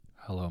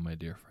Hello, my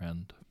dear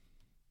friend.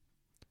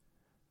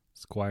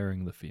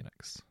 Squiring the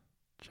Phoenix,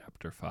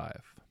 Chapter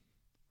 5.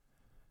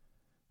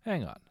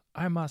 Hang on,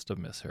 I must have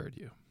misheard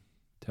you,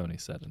 Tony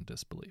said in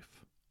disbelief.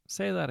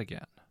 Say that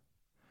again.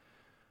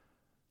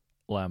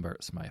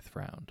 Lambert Smythe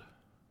frowned.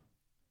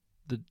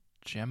 The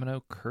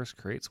Gemino curse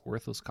creates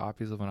worthless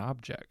copies of an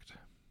object,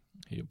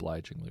 he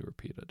obligingly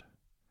repeated.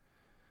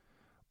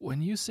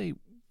 When you say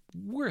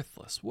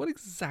worthless, what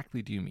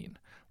exactly do you mean?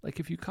 Like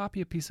if you copy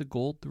a piece of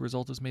gold, the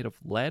result is made of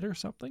lead or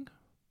something?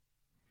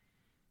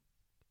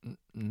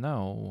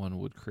 No one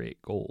would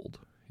create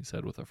gold, he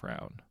said with a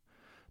frown.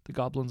 The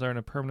goblins are in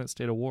a permanent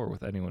state of war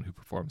with anyone who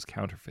performs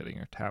counterfeiting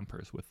or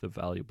tampers with the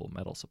valuable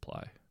metal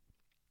supply.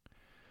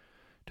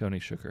 Tony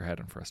shook her head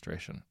in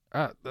frustration.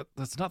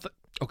 That's not the...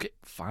 Okay,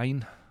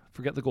 fine.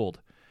 Forget the gold.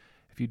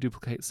 If you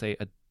duplicate, say,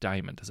 a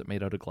diamond, is it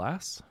made out of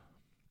glass?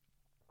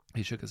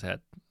 He shook his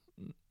head.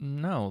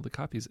 No, the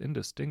copy is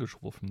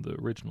indistinguishable from the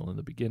original in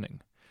the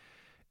beginning.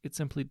 It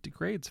simply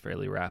degrades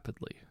fairly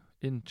rapidly.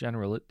 In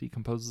general, it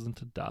decomposes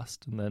into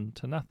dust and then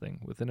to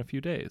nothing within a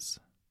few days.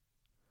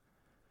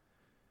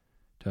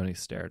 Tony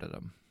stared at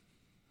him.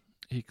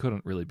 He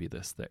couldn't really be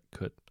this thick,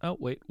 could... Oh,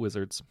 wait,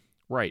 wizards.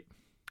 Right.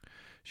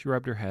 She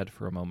rubbed her head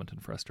for a moment in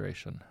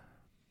frustration.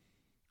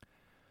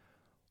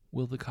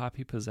 Will the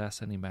copy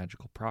possess any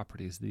magical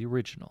properties of the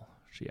original?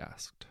 She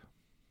asked.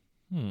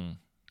 He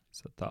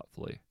said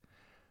thoughtfully.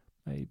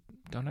 I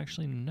don't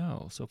actually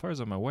know. So far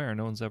as I'm aware,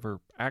 no one's ever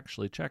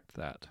actually checked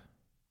that.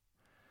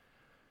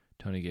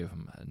 Tony gave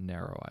him a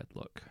narrow-eyed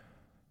look.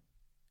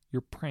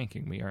 You're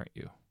pranking me, aren't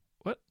you?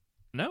 What?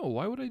 No,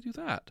 why would I do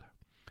that?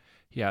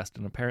 He asked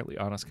in apparently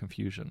honest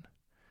confusion.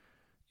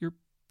 You're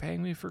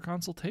paying me for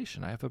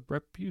consultation. I have a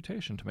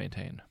reputation to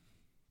maintain.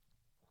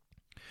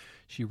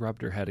 She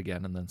rubbed her head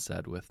again and then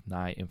said with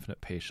nigh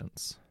infinite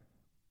patience,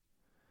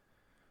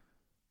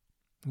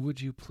 Would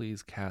you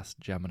please cast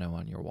Gemino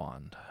on your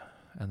wand,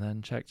 and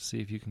then check to see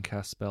if you can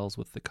cast spells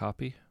with the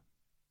copy?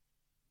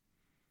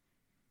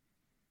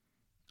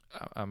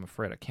 I'm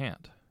afraid I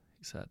can't,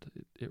 he said.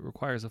 It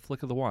requires a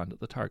flick of the wand at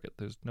the target.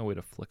 There's no way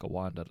to flick a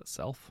wand at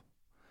itself.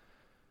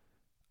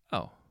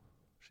 Oh,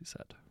 she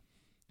said.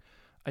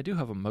 I do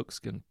have a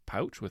mokeskin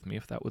pouch with me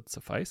if that would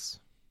suffice,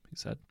 he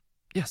said.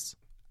 Yes,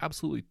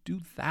 absolutely,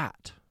 do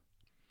that.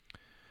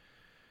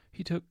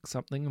 He took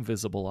something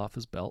invisible off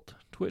his belt,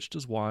 twitched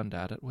his wand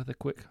at it with a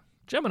quick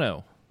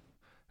Gemino,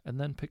 and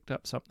then picked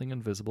up something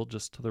invisible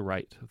just to the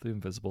right of the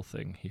invisible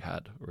thing he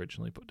had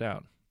originally put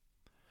down.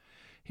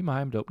 He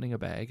mimed opening a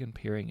bag and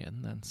peering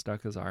in, then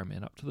stuck his arm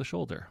in up to the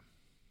shoulder.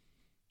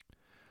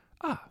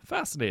 Ah,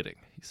 fascinating,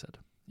 he said.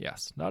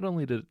 Yes, not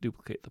only did it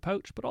duplicate the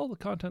pouch, but all the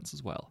contents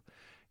as well.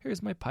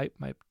 Here's my pipe,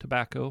 my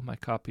tobacco, my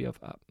copy of,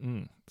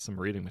 some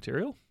reading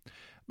material.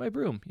 My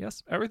broom,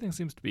 yes, everything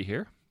seems to be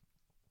here.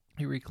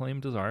 He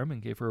reclaimed his arm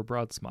and gave her a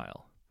broad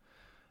smile.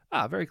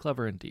 Ah, very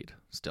clever indeed.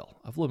 Still,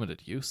 of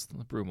limited use,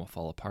 the broom will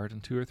fall apart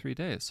in 2 or 3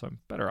 days, so I'm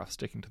better off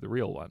sticking to the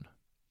real one.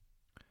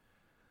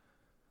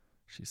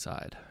 She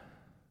sighed.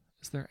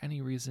 Is there any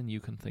reason you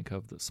can think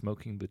of that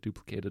smoking the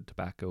duplicated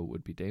tobacco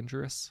would be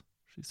dangerous?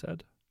 She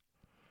said.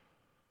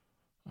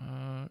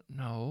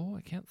 No,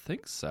 I can't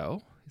think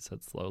so, he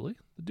said slowly.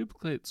 The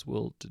duplicates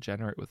will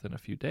degenerate within a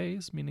few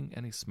days, meaning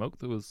any smoke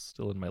that was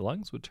still in my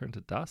lungs would turn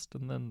to dust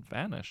and then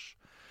vanish.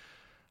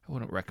 I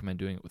wouldn't recommend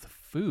doing it with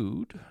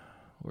food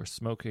or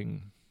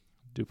smoking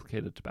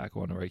duplicated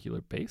tobacco on a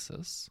regular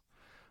basis,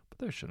 but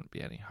there shouldn't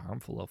be any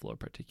harmful level of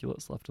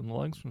particulates left in the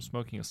lungs from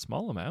smoking a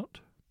small amount.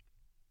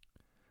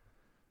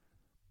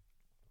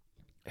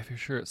 If you're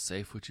sure it's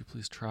safe, would you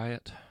please try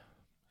it?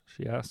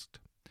 She asked.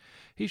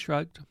 He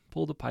shrugged,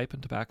 pulled a pipe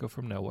and tobacco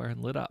from nowhere,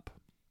 and lit up.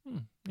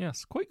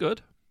 Yes, quite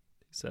good,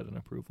 he said in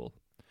approval.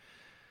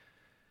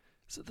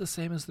 Is it the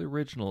same as the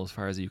original as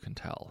far as you can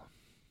tell?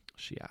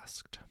 She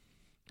asked.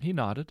 He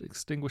nodded,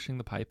 extinguishing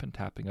the pipe and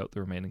tapping out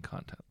the remaining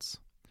contents,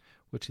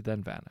 which he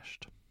then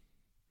vanished.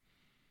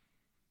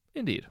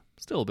 Indeed,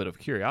 still a bit of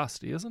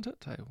curiosity, isn't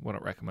it? I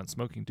wouldn't recommend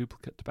smoking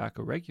duplicate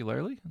tobacco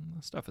regularly, and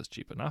the stuff is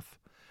cheap enough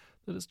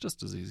that it's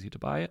just as easy to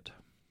buy it.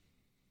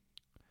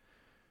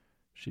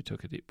 She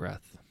took a deep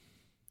breath,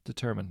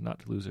 determined not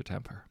to lose her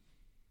temper.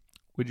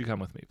 Would you come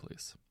with me,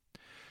 please?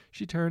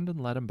 She turned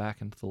and led him back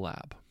into the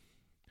lab.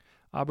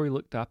 Aubrey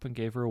looked up and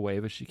gave her a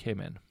wave as she came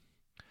in,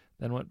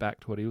 then went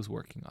back to what he was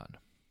working on.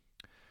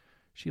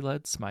 She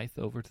led Smythe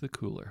over to the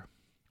cooler,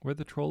 where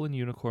the troll and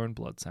unicorn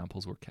blood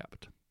samples were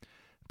kept,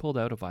 and pulled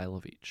out a vial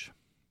of each.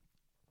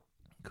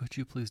 Could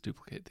you please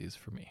duplicate these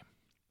for me?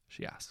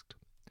 She asked.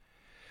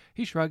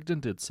 He shrugged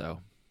and did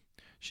so.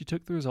 She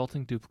took the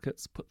resulting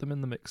duplicates, put them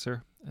in the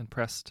mixer, and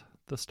pressed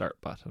the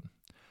start button.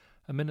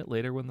 A minute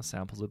later, when the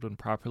samples had been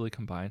properly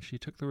combined, she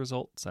took the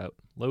results out,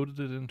 loaded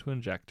it into an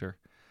injector,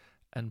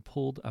 and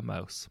pulled a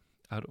mouse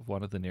out of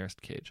one of the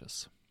nearest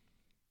cages.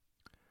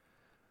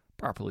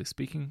 Properly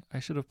speaking, I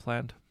should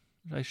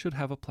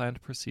have a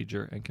planned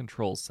procedure and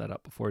controls set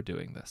up before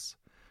doing this,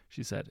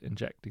 she said,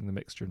 injecting the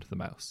mixture into the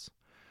mouse.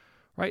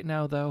 Right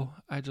now, though,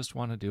 I just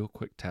want to do a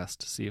quick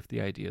test to see if the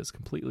idea is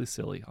completely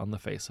silly on the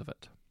face of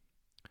it.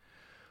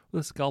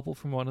 With a scalpel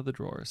from one of the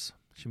drawers,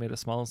 she made a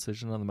small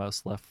incision on the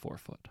mouse's left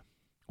forefoot,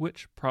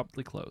 which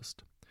promptly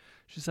closed.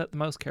 She set the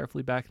mouse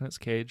carefully back in its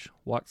cage,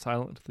 walked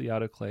silent to the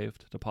autoclave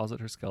to deposit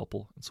her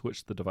scalpel, and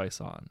switched the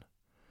device on.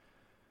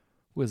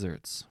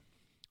 "Wizards,"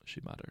 she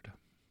muttered.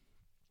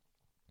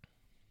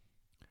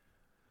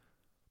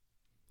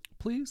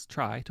 "Please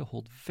try to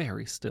hold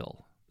very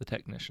still," the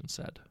technician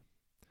said.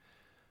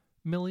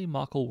 Millie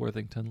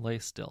Mockle-Worthington lay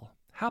still,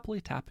 happily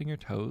tapping her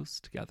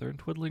toes together and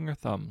twiddling her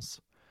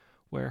thumbs,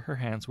 where her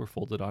hands were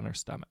folded on her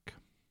stomach.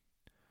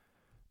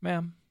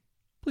 "Ma'am,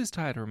 please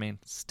try to remain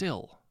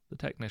still," the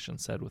technician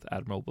said with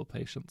admirable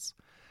patience.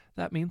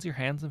 "That means your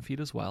hands and feet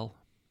as well."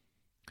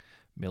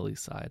 Millie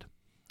sighed.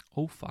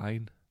 "Oh,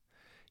 fine.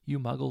 You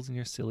muggles and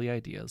your silly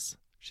ideas."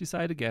 She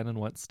sighed again and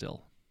went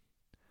still.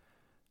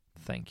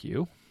 "Thank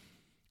you,"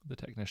 the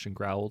technician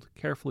growled,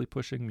 carefully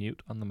pushing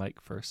mute on the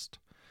mic first.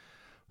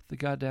 With the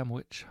goddamn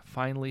witch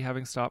finally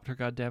having stopped her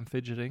goddamn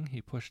fidgeting,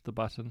 he pushed the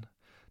button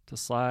to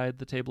slide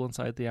the table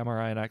inside the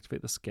MRI and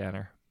activate the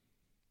scanner.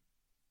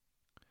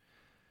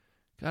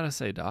 "Gotta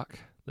say, Doc,"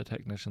 the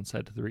technician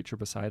said to the reacher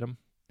beside him,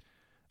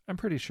 "I'm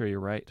pretty sure you're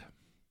right.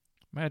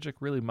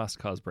 Magic really must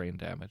cause brain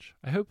damage.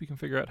 I hope you can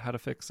figure out how to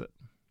fix it."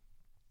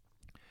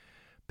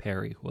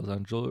 Perry was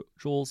on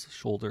Joel's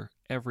shoulder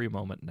every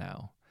moment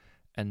now,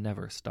 and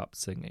never stopped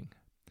singing.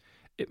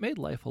 It made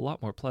life a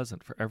lot more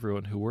pleasant for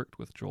everyone who worked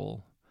with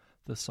Joel.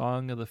 The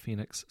song of the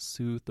Phoenix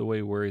soothed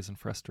away worries and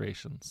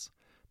frustrations,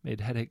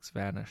 made headaches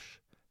vanish,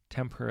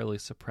 temporarily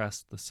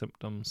suppressed the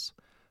symptoms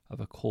of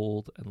a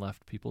cold, and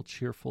left people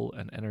cheerful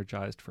and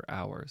energized for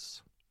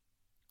hours.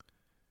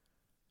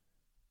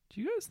 "Do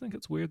you guys think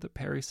it's weird that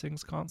Perry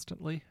sings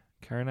constantly?"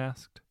 Karen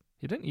asked.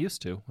 "He didn't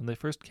used to when they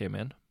first came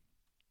in."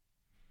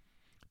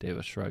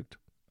 Davis shrugged.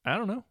 "I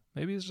don't know.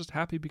 Maybe he's just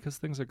happy because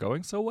things are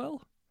going so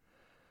well?"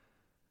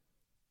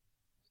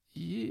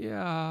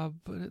 "Yeah,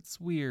 but it's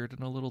weird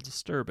and a little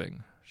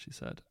disturbing," she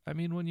said. "I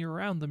mean, when you're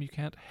around them, you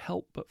can't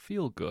help but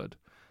feel good.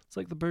 It's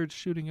like the birds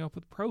shooting you up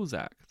with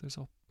Prozac. There's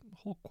a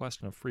whole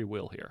question of free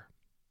will here."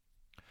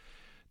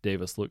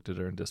 Davis looked at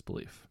her in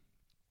disbelief.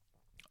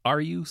 "Are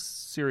you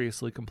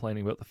seriously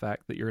complaining about the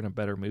fact that you're in a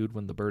better mood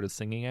when the bird is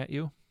singing at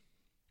you?"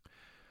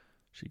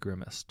 She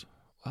grimaced.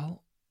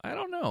 "Well, I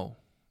don't know.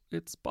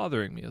 It's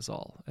bothering me is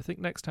all. I think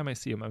next time I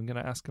see him, I'm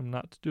going to ask him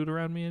not to do it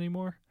around me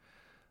anymore.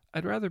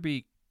 I'd rather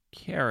be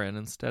Karen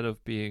instead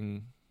of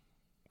being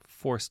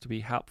forced to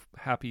be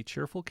happy,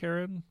 cheerful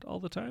Karen all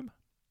the time."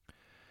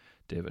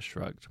 Davis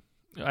shrugged.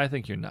 "I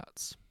think you're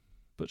nuts.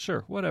 But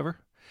sure, whatever.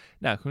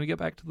 Now, can we get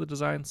back to the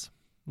designs?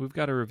 We've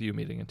got a review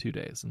meeting in 2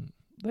 days, and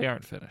they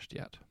aren't finished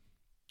yet."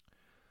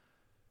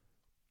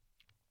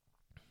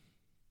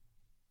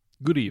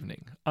 Good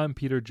evening. I'm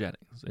Peter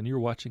Jennings, and you're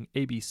watching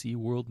ABC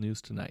World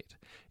News Tonight.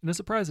 In a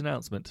surprise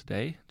announcement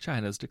today,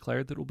 China has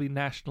declared that it will be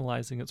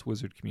nationalizing its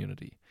wizard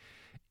community.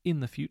 In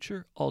the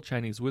future, all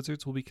Chinese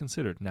wizards will be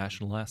considered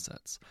national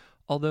assets.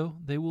 Although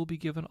they will be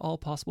given all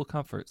possible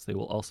comforts, they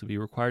will also be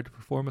required to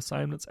perform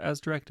assignments as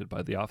directed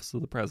by the Office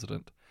of the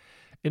President.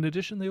 In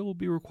addition, they will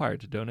be required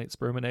to donate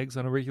sperm and eggs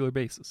on a regular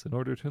basis in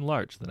order to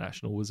enlarge the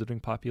national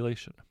wizarding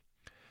population.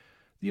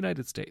 The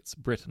United States,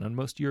 Britain, and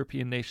most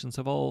European nations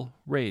have all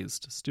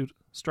raised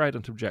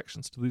strident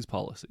objections to these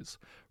policies,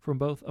 from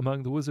both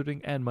among the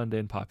wizarding and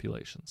mundane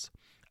populations.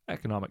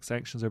 Economic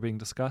sanctions are being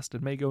discussed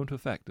and may go into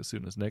effect as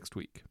soon as next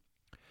week.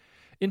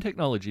 In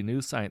technology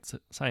news,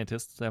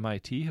 scientists at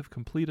MIT have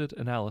completed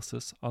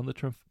analysis on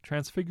the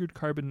transfigured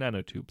carbon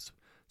nanotubes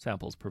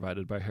samples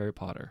provided by Harry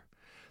Potter.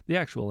 The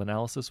actual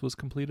analysis was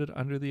completed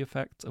under the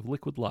effects of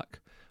liquid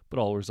luck, but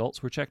all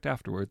results were checked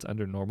afterwards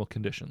under normal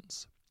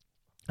conditions.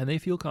 And they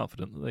feel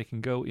confident that they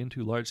can go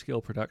into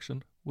large-scale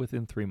production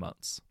within 3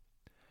 months.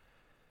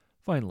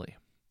 Finally,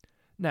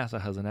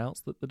 NASA has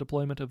announced that the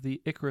deployment of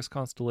the Icarus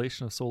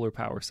constellation of solar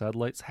power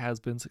satellites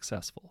has been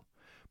successful.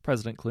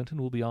 President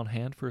Clinton will be on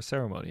hand for a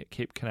ceremony at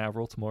Cape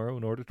Canaveral tomorrow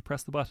in order to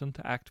press the button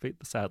to activate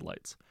the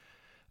satellites,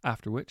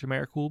 after which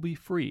America will be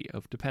free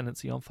of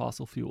dependency on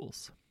fossil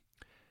fuels.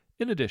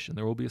 In addition,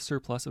 there will be a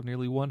surplus of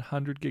nearly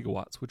 100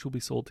 gigawatts, which will be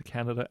sold to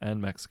Canada and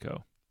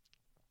Mexico.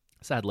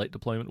 Satellite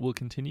deployment will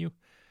continue,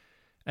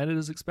 and it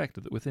is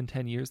expected that within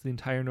 10 years the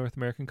entire North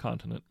American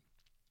continent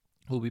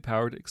will be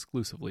powered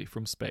exclusively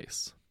from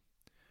space.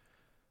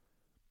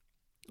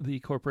 The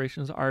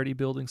corporation is already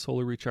building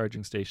solar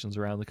recharging stations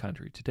around the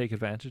country to take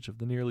advantage of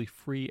the nearly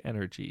free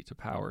energy to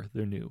power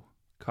their new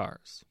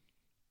cars.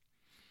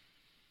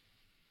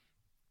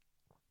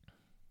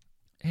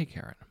 "Hey,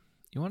 Karen,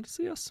 you want to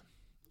see us?"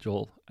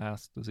 Joel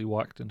asked as he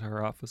walked into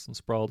her office and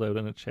sprawled out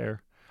in a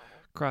chair,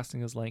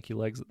 crossing his lanky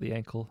legs at the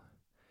ankle.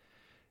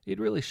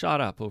 He'd really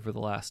shot up over the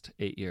last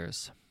 8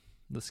 years.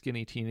 The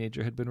skinny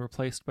teenager had been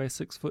replaced by a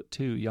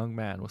 6'2" young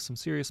man with some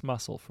serious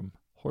muscle from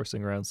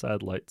horsing around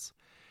satellites.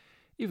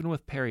 Even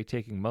with Perry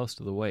taking most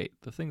of the weight,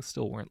 the things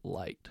still weren't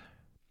light.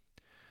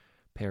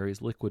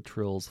 Perry's liquid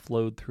trills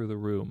flowed through the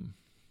room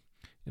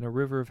in a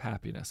river of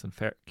happiness, and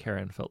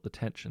Karen felt the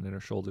tension in her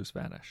shoulders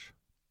vanish.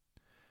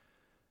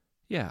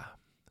 "Yeah,"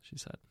 she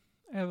said,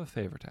 "I have a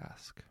favor to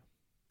ask.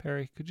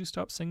 Perry, could you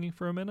stop singing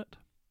for a minute?"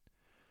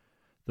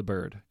 The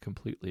bird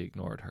completely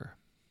ignored her.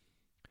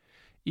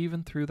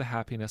 Even through the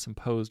happiness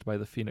imposed by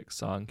the Phoenix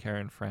song,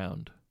 Karen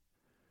frowned.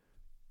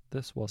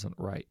 This wasn't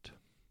right.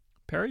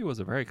 Perry was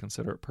a very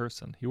considerate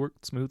person. He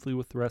worked smoothly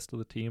with the rest of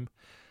the team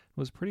and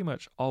was pretty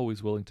much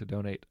always willing to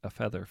donate a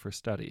feather for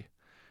study,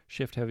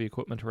 shift heavy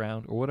equipment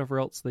around, or whatever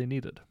else they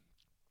needed.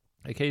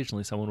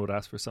 Occasionally someone would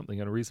ask for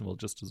something unreasonable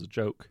just as a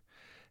joke.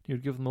 He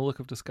would give them a look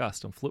of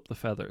disgust and flip the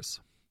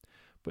feathers.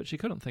 But she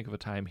couldn't think of a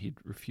time he'd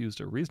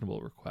refused a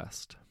reasonable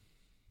request.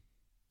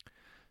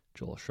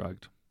 Joel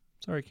shrugged.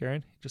 Sorry,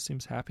 Karen. He just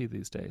seems happy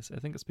these days. I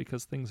think it's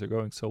because things are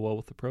going so well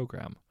with the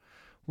program.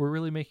 We're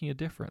really making a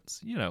difference.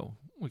 You know,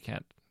 we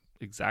can't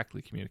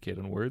exactly communicate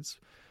in words,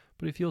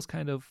 but he feels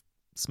kind of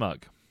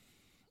smug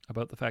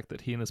about the fact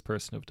that he and his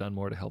person have done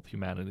more to help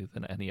humanity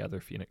than any other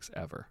Phoenix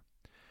ever.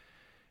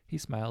 He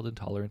smiled in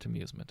tolerant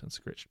amusement and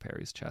scratched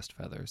Perry's chest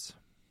feathers.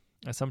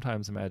 I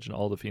sometimes imagine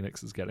all the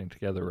Phoenixes getting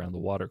together around the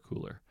water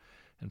cooler,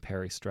 and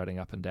Perry strutting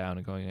up and down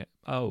and going,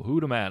 "Oh, who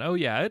da man? Oh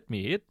yeah, it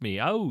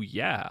me, oh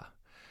yeah,"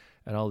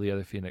 and all the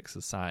other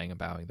Phoenixes sighing and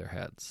bowing their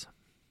heads.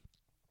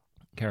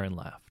 Karen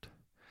laughed.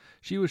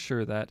 She was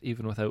sure that,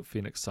 even without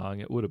Phoenix song,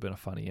 it would have been a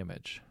funny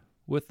image.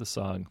 With the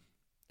song,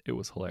 it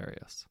was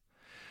hilarious.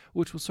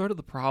 Which was sort of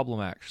the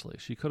problem, actually.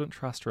 She couldn't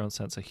trust her own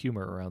sense of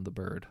humor around the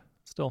bird.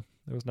 Still,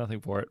 there was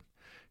nothing for it.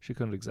 She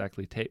couldn't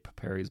exactly tape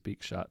Perry's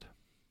beak shut.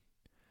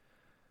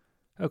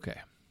 Okay,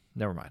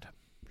 never mind,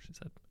 she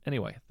said.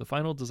 Anyway, the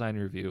final design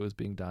review is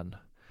being done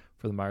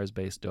for the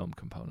Mars-based dome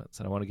components,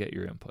 and I want to get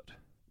your input.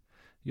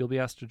 You'll be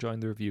asked to join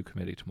the review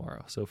committee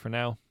tomorrow, so for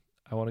now,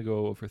 I want to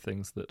go over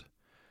things that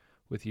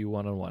with you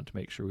one-on-one to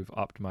make sure we've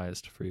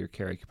optimized for your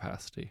carry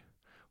capacity,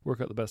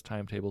 work out the best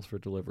timetables for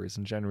deliveries,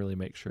 and generally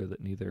make sure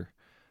that neither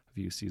of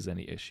you sees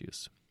any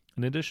issues.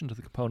 In addition to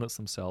the components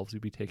themselves,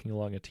 you'll be taking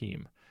along a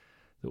team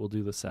that will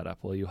do the setup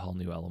while you haul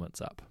new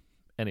elements up.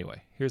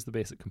 Anyway, here's the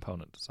basic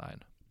component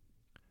design.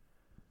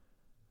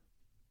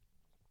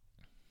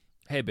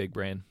 Hey, Big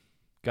Brain.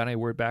 Got any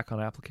word back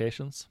on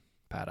applications?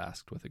 Pat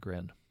asked with a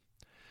grin.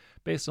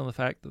 Based on the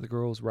fact that the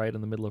girl was right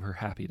in the middle of her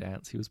happy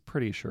dance, he was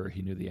pretty sure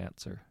he knew the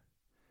answer.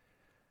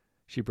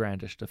 She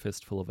brandished a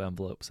fistful of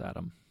envelopes at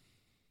him.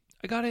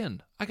 I got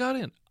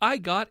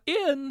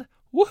in!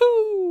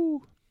 Woohoo!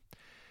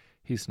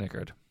 He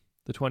snickered.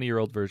 The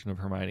 20-year-old version of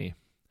Hermione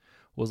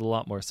was a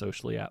lot more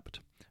socially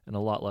apt, and a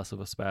lot less of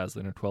a spaz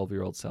than her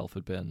 12-year-old self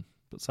had been,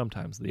 but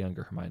sometimes the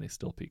younger Hermione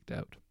still peeked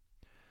out.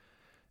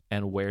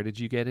 And where did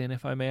you get in,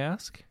 if I may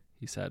ask?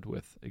 He said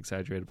with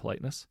exaggerated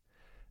politeness.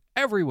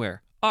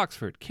 Everywhere!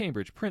 Oxford,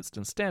 Cambridge,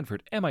 Princeton,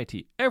 Stanford,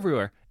 MIT,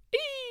 everywhere!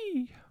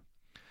 Eee!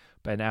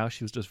 By now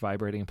she was just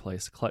vibrating in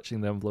place,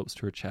 clutching the envelopes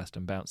to her chest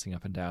and bouncing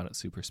up and down at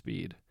super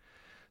speed.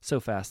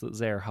 So fast that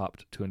Zaire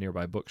hopped to a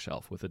nearby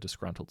bookshelf with a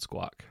disgruntled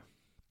squawk.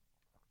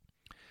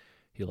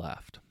 He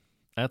laughed.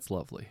 That's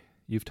lovely.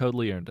 You've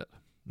totally earned it.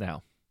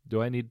 Now,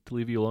 do I need to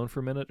leave you alone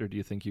for a minute, or do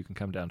you think you can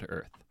come down to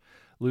Earth?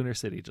 Lunar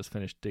City just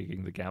finished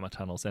digging the gamma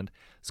tunnels and...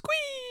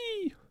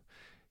 Squee!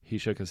 He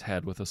shook his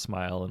head with a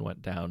smile and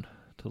went down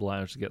to the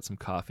lounge to get some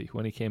coffee.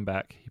 When he came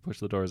back, he pushed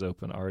the doors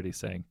open, already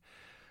saying,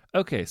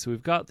 Okay, so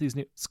we've got these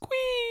new...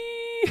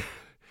 Squee!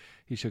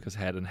 He shook his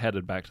head and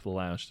headed back to the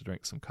lounge to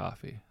drink some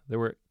coffee. There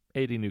were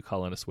 80 new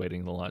colonists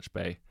waiting in the launch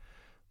bay,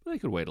 but they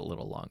could wait a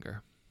little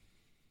longer.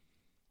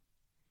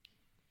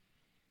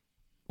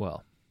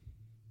 Well,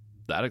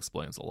 that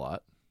explains a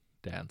lot,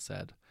 Dan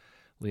said,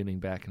 leaning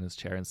back in his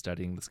chair and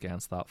studying the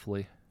scans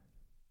thoughtfully.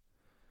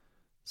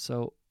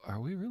 So, are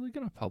we really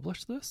going to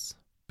publish this?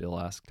 Bill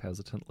asked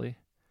hesitantly.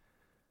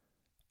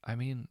 I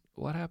mean,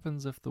 what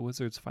happens if the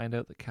wizards find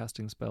out that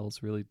casting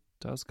spells really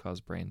does cause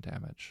brain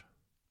damage?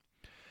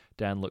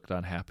 Dan looked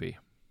unhappy.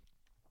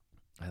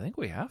 I think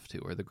we have to,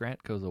 or the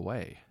grant goes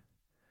away.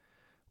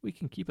 We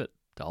can keep it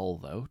dull,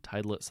 though.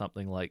 Title it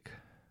something like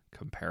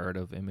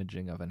Comparative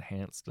Imaging of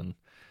Enhanced and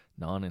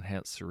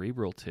Non-Enhanced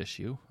Cerebral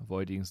Tissue.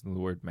 Avoid using the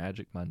word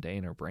magic,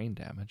 mundane, or brain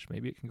damage.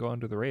 Maybe it can go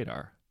under the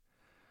radar.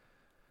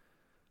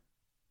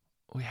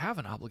 We have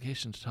an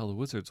obligation to tell the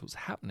wizards what's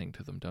happening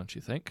to them, don't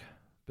you think?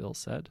 Bill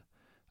said.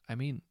 I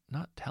mean,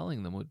 not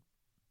telling them would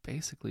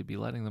basically be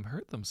letting them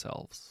hurt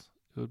themselves.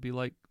 It would be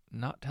like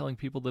not telling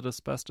people that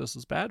asbestos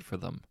is bad for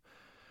them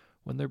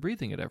when they're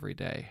breathing it every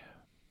day.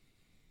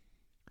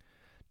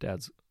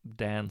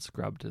 Dan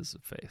scrubbed his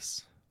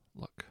face.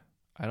 Look,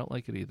 I don't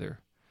like it either,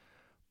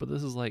 but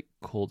this is like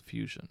cold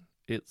fusion.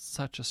 It's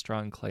such a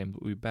strong claim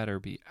that we better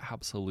be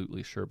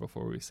absolutely sure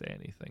before we say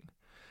anything.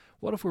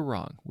 What if we're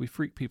wrong? We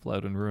freak people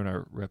out and ruin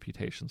our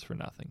reputations for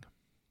nothing.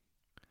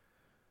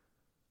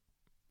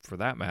 For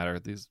that matter,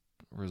 these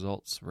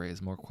results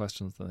raise more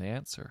questions than they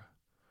answer.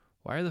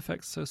 Why are the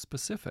effects so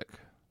specific?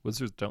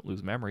 Wizards don't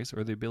lose memories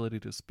or the ability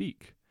to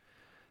speak.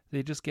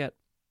 They just get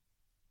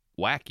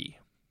wacky.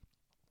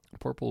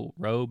 Purple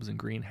robes and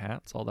green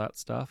hats, all that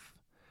stuff.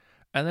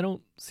 And they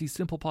don't see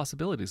simple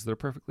possibilities that are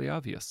perfectly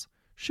obvious.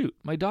 Shoot,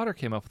 my daughter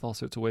came up with all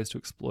sorts of ways to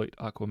exploit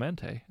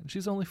Aquamente, and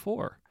she's only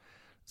 4.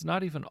 It's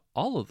not even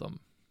all of them.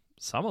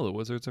 Some of the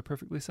wizards are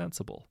perfectly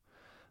sensible.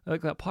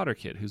 Like that Potter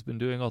kid who's been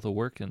doing all the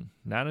work in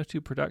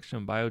nanotube production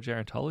and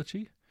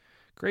biogerontology.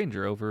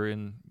 Granger over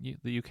in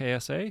the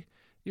UKSA,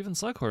 even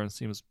Slughorn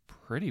seems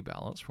pretty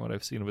balanced from what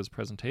I've seen of his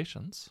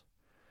presentations.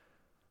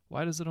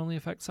 Why does it only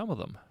affect some of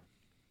them?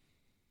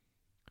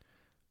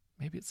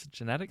 Maybe it's a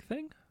genetic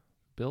thing?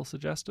 Bill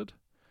suggested.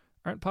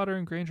 Aren't Potter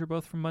and Granger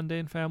both from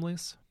mundane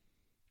families?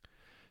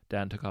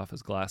 Dan took off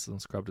his glasses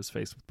and scrubbed his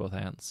face with both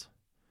hands.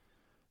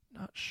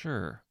 Not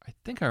sure. I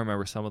think I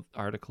remember some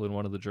article in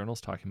one of the journals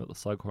talking about the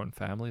Slughorn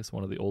family as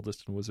one of the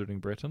oldest in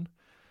Wizarding Britain.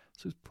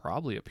 So he's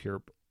probably a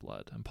pure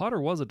blood. And Potter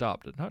was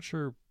adopted. Not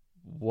sure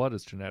what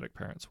his genetic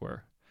parents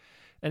were.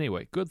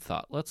 Anyway, good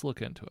thought. Let's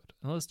look into it.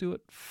 And let's do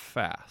it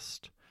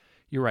fast.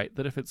 You're right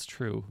that if it's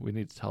true, we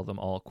need to tell them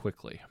all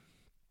quickly.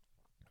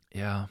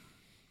 Yeah,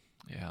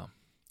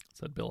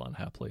 said Bill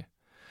unhappily.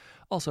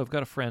 Also, I've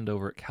got a friend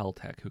over at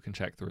Caltech who can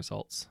check the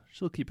results.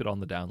 She'll keep it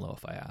on the down low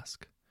if I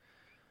ask.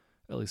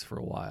 At least for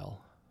a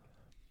while.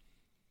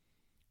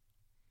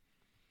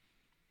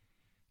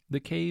 The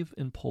cave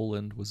in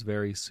Poland was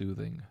very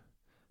soothing,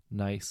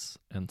 nice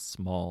and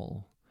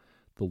small,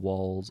 the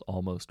walls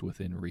almost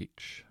within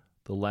reach.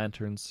 The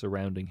lanterns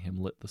surrounding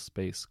him lit the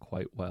space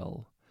quite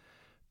well,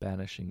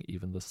 banishing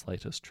even the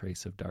slightest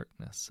trace of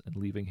darkness and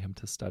leaving him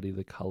to study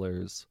the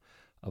colors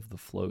of the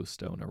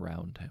flowstone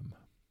around him.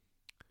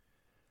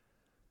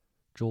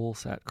 Joel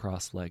sat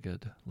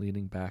cross-legged,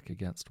 leaning back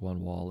against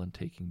one wall and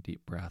taking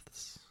deep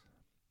breaths.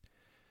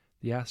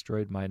 The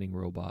asteroid mining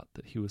robot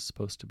that he was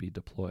supposed to be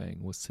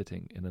deploying was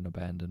sitting in an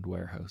abandoned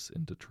warehouse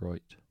in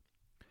Detroit.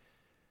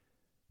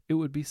 It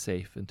would be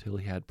safe until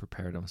he had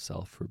prepared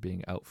himself for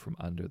being out from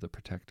under the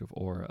protective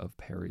aura of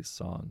Perry's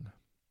song.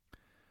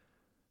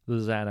 The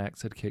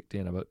Xanax had kicked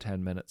in about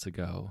 10 minutes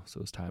ago, so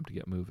it was time to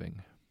get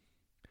moving.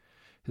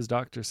 His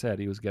doctor said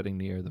he was getting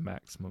near the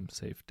maximum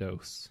safe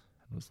dose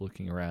and was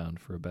looking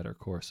around for a better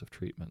course of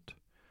treatment.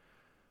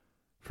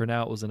 For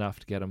now, it was enough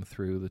to get him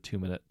through the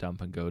 2-minute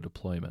dump-and-go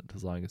deployment,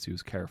 as long as he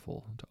was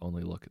careful to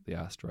only look at the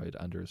asteroid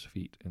under his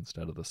feet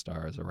instead of the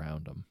stars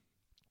around him.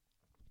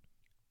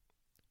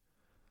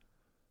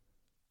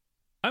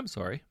 "I'm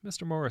sorry,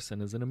 Mr. Morrison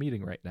is in a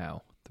meeting right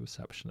now," the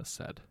receptionist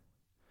said.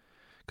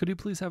 "Could you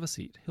please have a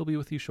seat? He'll be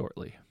with you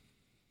shortly."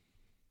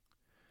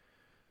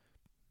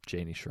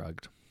 Janie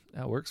shrugged.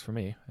 "That works for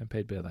me. I'm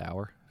paid by the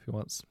hour. If he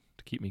wants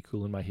to keep me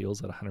cooling my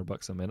heels at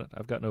 $100 a minute,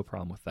 I've got no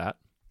problem with that."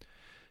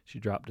 She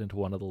dropped into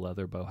one of the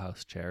leather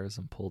Bauhaus chairs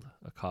and pulled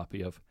a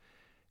copy of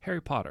Harry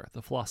Potter,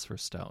 the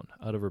Philosopher's Stone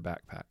out of her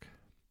backpack.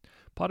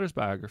 Potter's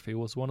biography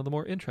was one of the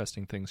more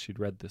interesting things she'd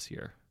read this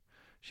year.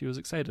 She was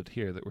excited to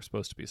hear that we're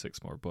supposed to be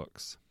 6 more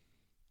books.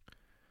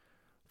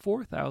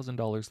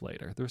 $4,000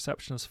 later, the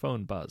receptionist's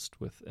phone buzzed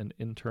with an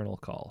internal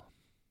call.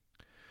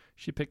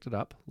 She picked it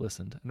up,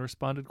 listened, and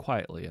responded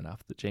quietly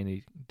enough that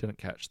Janie didn't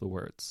catch the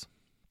words.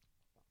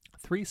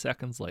 3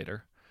 seconds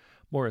later,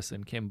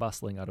 Morrison came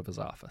bustling out of his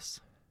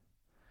office.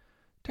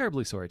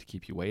 "Terribly sorry to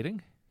keep you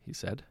waiting," he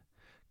said,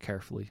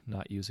 carefully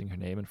not using her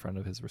name in front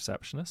of his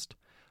receptionist.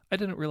 "I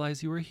didn't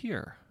realize you were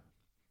here.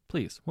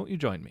 Please, won't you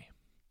join me?"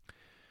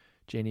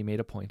 Janie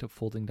made a point of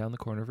folding down the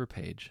corner of her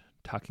page,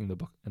 tucking the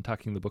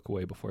book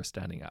away before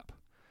standing up,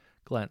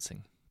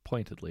 glancing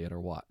pointedly at her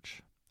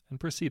watch, and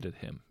preceded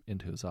him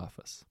into his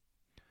office.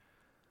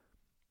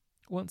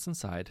 Once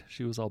inside,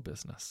 she was all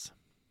business.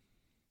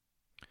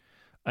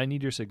 "I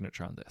need your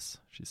signature on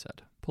this," she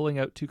said, pulling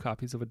out 2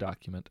 copies of a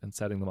document and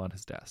setting them on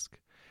his desk.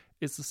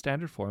 "It's the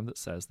standard form that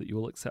says that you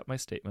will accept my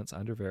statements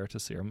under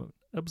veritaserum and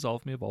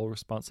absolve me of all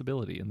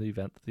responsibility in the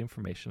event that the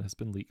information has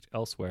been leaked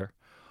elsewhere,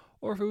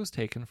 or if it was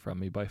taken from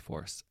me by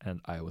force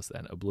and I was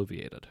then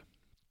obliviated."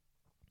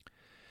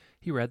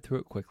 He read through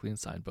it quickly and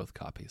signed both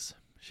copies.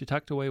 She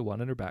tucked away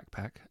one in her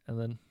backpack and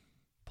then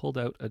pulled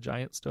out a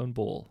giant stone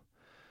bowl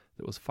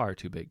that was far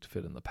too big to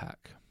fit in the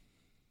pack.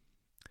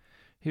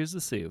 "Here's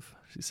the sieve,"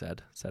 she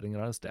said, setting it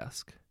on his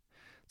desk.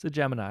 "It's a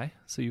Gemini,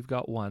 so you've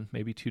got 1,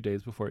 maybe 2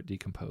 days before it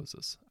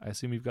decomposes. I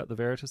assume you've got the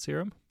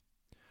veritaserum?"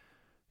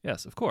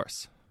 "Yes, of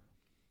course,"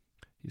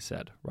 he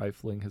said,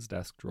 rifling his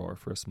desk drawer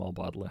for a small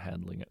bottle and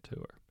handing it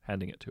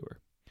to her.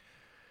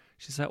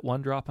 She set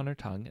 1 drop on her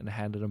tongue and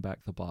handed him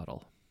back the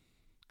bottle.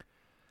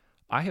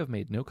 "I have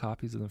made no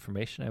copies of the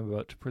information I am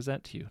about to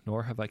present to you,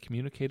 nor have I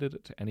communicated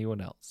it to anyone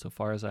else. So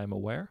far as I am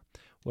aware,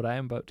 what I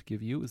am about to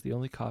give you is the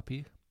only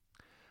copy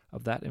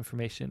of that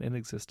information in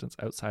existence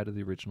outside of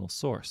the original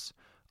source.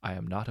 I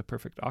am not a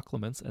perfect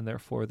occlumens, and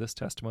therefore this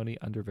testimony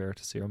under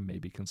veritaserum may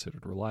be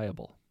considered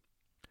reliable."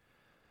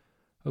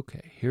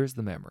 "Okay, here's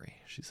the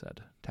memory," she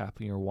said,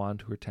 tapping her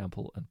wand to her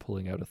temple and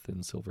pulling out a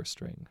thin silver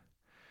string.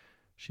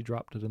 She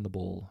dropped it in the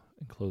bowl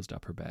and closed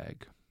up her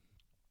bag.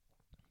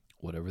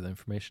 "Whatever the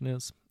information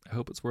is, I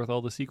hope it's worth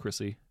all the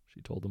secrecy,"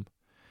 she told him.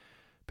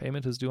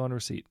 "Payment is due on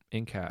receipt,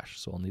 in cash,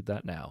 so I'll need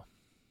that now."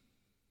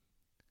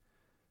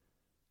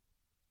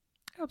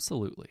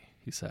 "Absolutely,"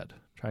 he said,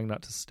 trying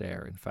not to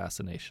stare in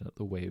fascination at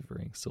the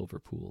wavering silver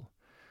pool.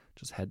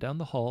 "Just head down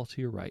the hall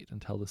to your right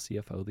and tell the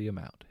CFO the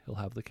amount. He'll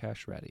have the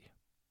cash ready."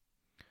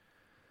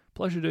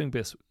 "Pleasure doing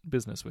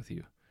business with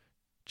you,"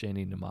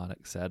 Janie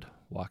Mnemonic said,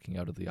 walking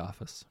out of the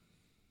office.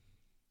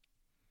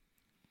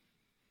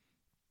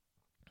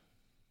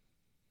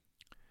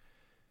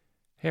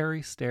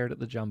 Harry stared at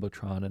the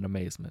Jumbotron in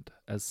amazement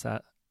as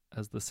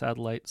the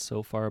satellite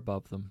so far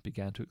above them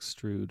began to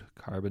extrude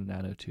carbon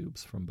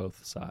nanotubes from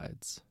both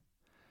sides.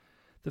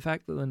 The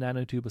fact that the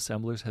nanotube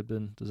assemblers had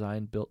been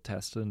designed, built,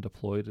 tested, and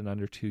deployed in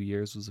under 2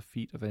 years was a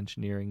feat of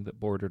engineering that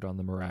bordered on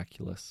the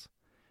miraculous.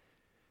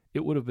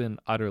 It would have been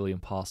utterly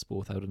impossible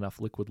without enough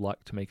liquid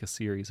luck to make a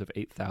series of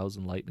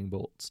 8,000 lightning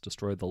bolts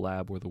destroy the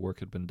lab where the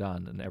work had been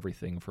done and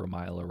everything for a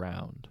mile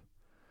around.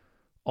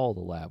 All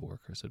the lab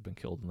workers had been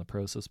killed in the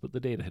process, but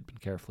the data had been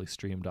carefully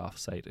streamed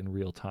off-site in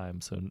real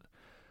time, so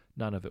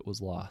none of it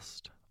was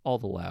lost. All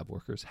the lab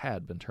workers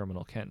had been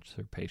terminal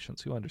cancer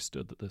patients who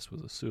understood that this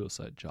was a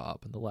suicide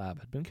job, and the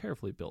lab had been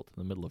carefully built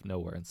in the middle of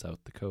nowhere in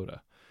South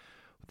Dakota,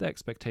 with the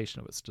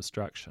expectation of its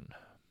destruction.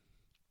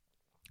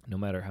 No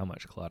matter how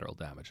much collateral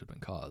damage had been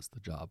caused, the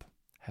job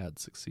had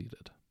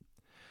succeeded.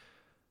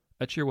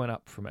 A cheer went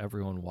up from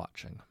everyone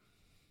watching.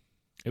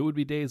 It would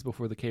be days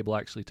before the cable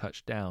actually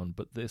touched down,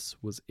 but this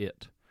was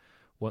it.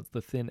 Once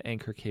the thin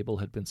anchor cable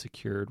had been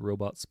secured,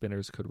 robot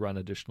spinners could run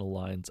additional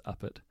lines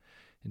up it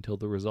until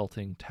the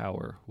resulting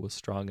tower was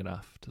strong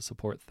enough to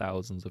support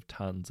thousands of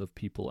tons of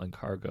people and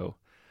cargo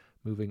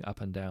moving up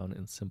and down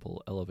in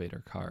simple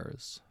elevator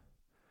cars.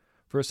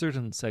 For a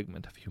certain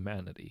segment of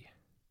humanity,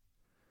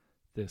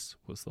 this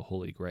was the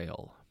Holy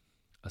Grail,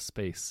 a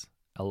space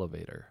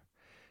elevator.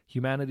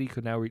 Humanity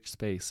could now reach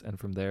space and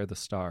from there the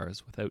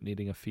stars without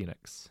needing a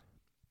phoenix.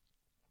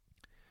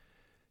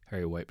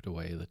 Harry wiped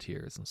away the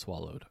tears and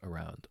swallowed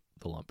around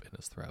the lump in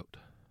his throat.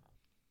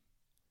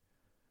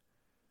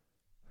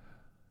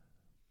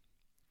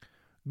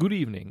 Good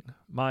evening,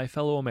 my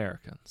fellow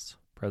Americans.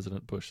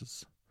 President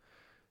Bush's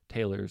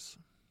tailors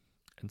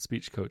and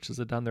speech coaches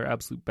had done their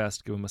absolute best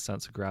to give him a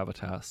sense of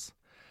gravitas.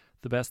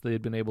 The best they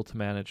had been able to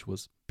manage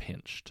was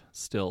pinched.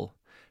 Still,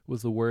 it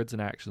was the words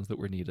and actions that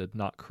were needed,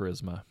 not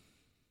charisma.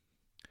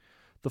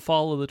 The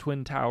fall of the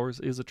Twin Towers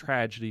is a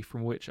tragedy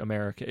from which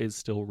America is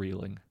still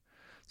reeling.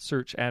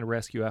 Search and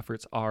rescue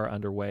efforts are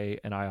underway,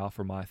 and I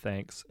offer my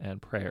thanks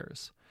and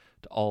prayers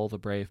to all the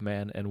brave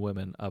men and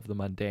women of the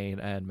mundane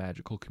and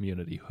magical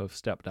community who have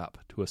stepped up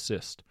to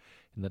assist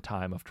in the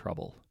time of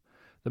trouble.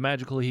 The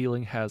magical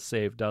healing has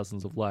saved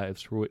dozens of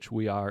lives for which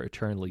we are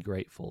eternally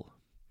grateful.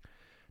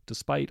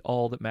 Despite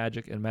all that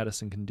magic and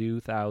medicine can do,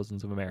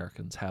 thousands of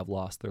Americans have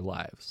lost their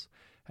lives,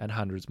 and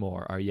hundreds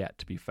more are yet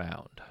to be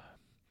found.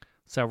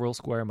 Several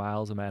square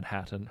miles of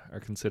Manhattan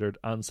are considered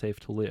unsafe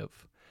to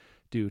live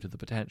due to the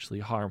potentially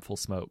harmful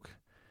smoke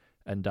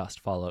and dust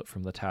fallout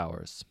from the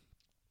towers.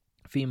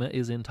 FEMA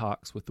is in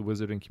talks with the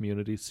wizarding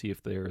community to see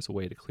if there is a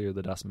way to clear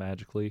the dust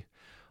magically,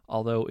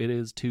 although it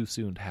is too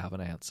soon to have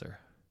an answer.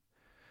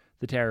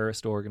 The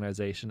terrorist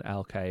organization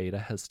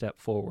Al-Qaeda has stepped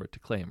forward to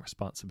claim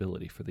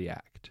responsibility for the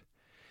act.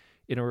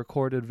 In a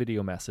recorded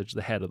video message,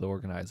 the head of the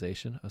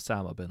organization,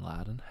 Osama bin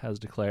Laden, has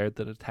declared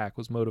that the attack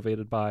was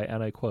motivated by,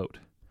 and I quote,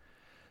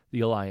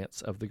 the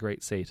alliance of the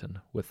great Satan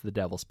with the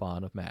devil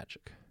spawn of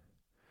magic.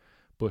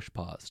 Bush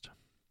paused,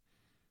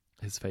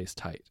 his face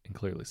tight in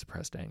clearly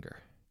suppressed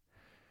anger.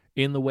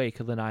 In the wake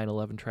of the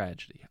 9/11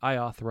 tragedy, I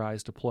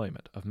authorized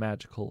deployment of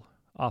magical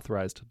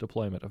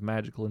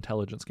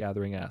intelligence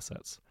gathering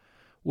assets.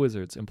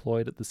 Wizards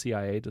employed at the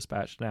CIA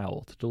dispatched an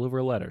owl to deliver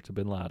a letter to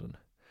bin Laden.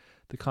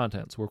 The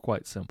contents were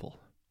quite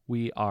simple.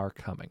 We are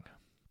coming.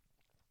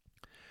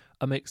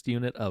 A mixed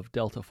unit of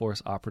Delta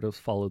Force operatives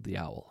followed the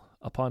owl.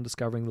 Upon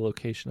discovering the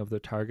location of their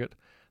target,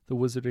 the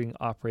wizarding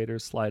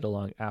operators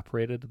slide-along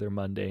apparated their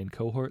mundane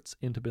cohorts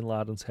into bin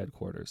Laden's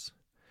headquarters.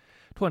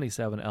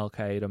 27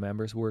 Al-Qaeda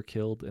members were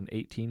killed and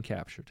 18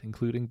 captured,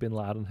 including bin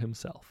Laden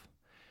himself.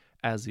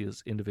 As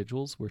these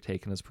individuals were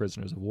taken as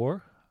prisoners of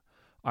war,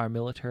 our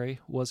military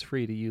was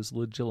free to use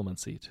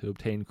legitimacy to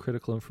obtain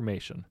critical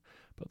information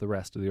about the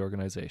rest of the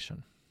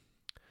organization.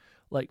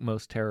 Like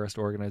most terrorist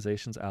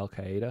organizations,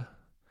 Al-Qaeda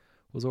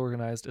was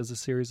organized as a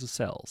series of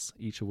cells,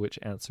 each of which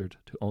answered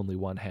to only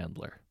one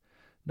handler.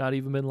 Not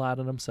even bin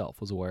Laden himself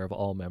was aware of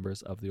all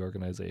members of the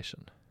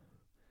organization.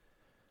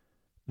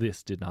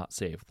 This did not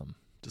save them.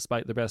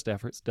 Despite their best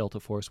efforts, Delta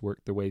Force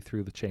worked their way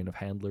through the chain of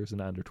handlers in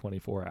under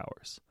 24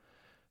 hours.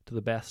 To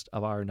the best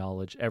of our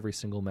knowledge, every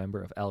single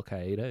member of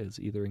Al-Qaeda is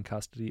either in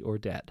custody or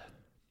dead.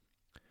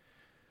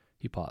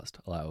 He paused,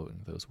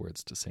 allowing those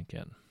words to sink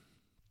in.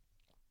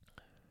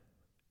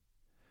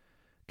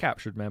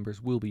 Captured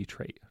members will be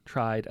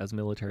tried as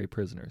military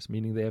prisoners,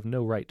 meaning they have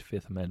no right to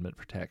Fifth Amendment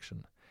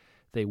protection.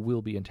 They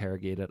will be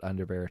interrogated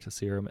under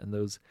veritaserum, and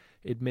those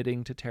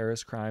admitting to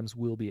terrorist crimes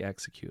will be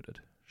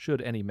executed.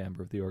 Should any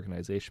member of the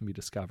organization be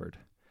discovered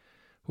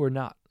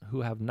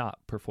who have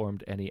not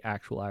performed any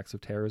actual acts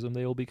of terrorism,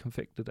 they will be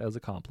convicted as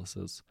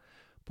accomplices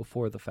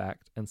before the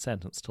fact and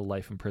sentenced to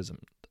life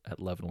imprisonment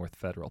at Leavenworth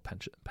Federal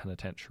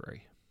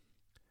Penitentiary.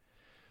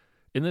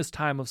 In this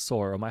time of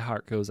sorrow, my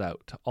heart goes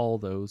out to all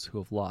those who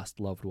have lost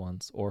loved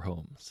ones or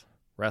homes.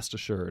 Rest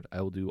assured,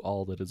 I will do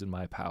all that is in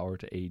my power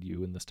to aid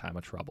you in this time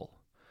of trouble.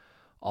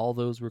 All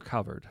those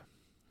recovered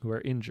who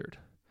are injured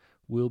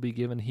will be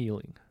given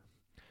healing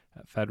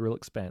at federal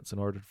expense in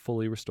order to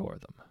fully restore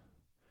them.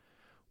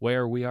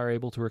 Where we are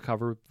able to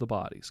recover the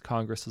bodies,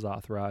 Congress has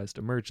authorized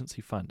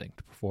emergency funding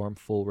to perform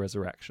full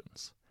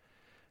resurrections.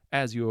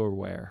 As you are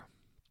aware,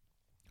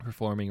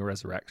 performing a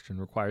resurrection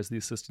requires the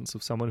assistance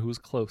of someone who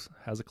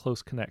has a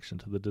close connection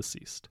to the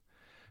deceased.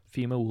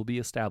 FEMA will be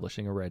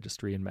establishing a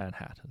registry in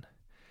Manhattan.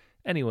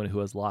 Anyone who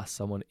has lost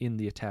someone in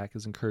the attack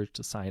is encouraged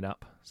to sign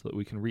up so that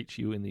we can reach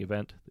you in the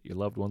event that your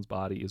loved one's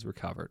body is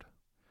recovered.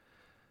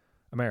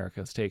 America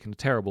has taken a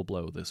terrible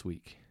blow this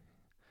week.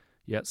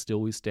 Yet still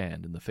we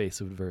stand in the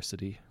face of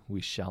adversity. We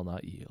shall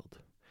not yield.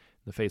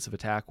 In the face of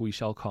attack, we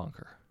shall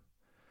conquer.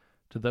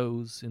 To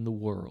those in the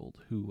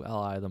world who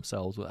ally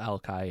themselves with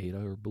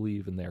Al-Qaeda or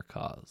believe in their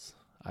cause,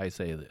 I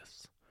say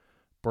this: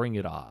 bring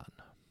it on.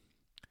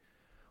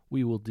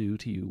 We will do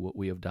to you what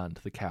we have done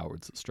to the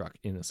cowards that struck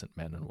innocent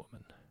men and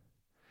women.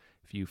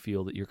 If you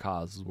feel that your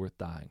cause is worth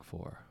dying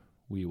for,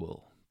 we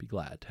will be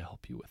glad to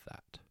help you with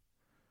that.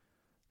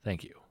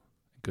 Thank you,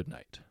 and good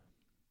night.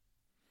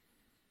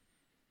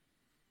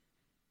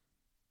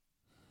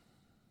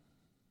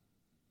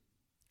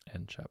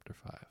 End chapter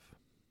 5.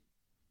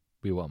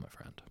 Be well, my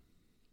friend.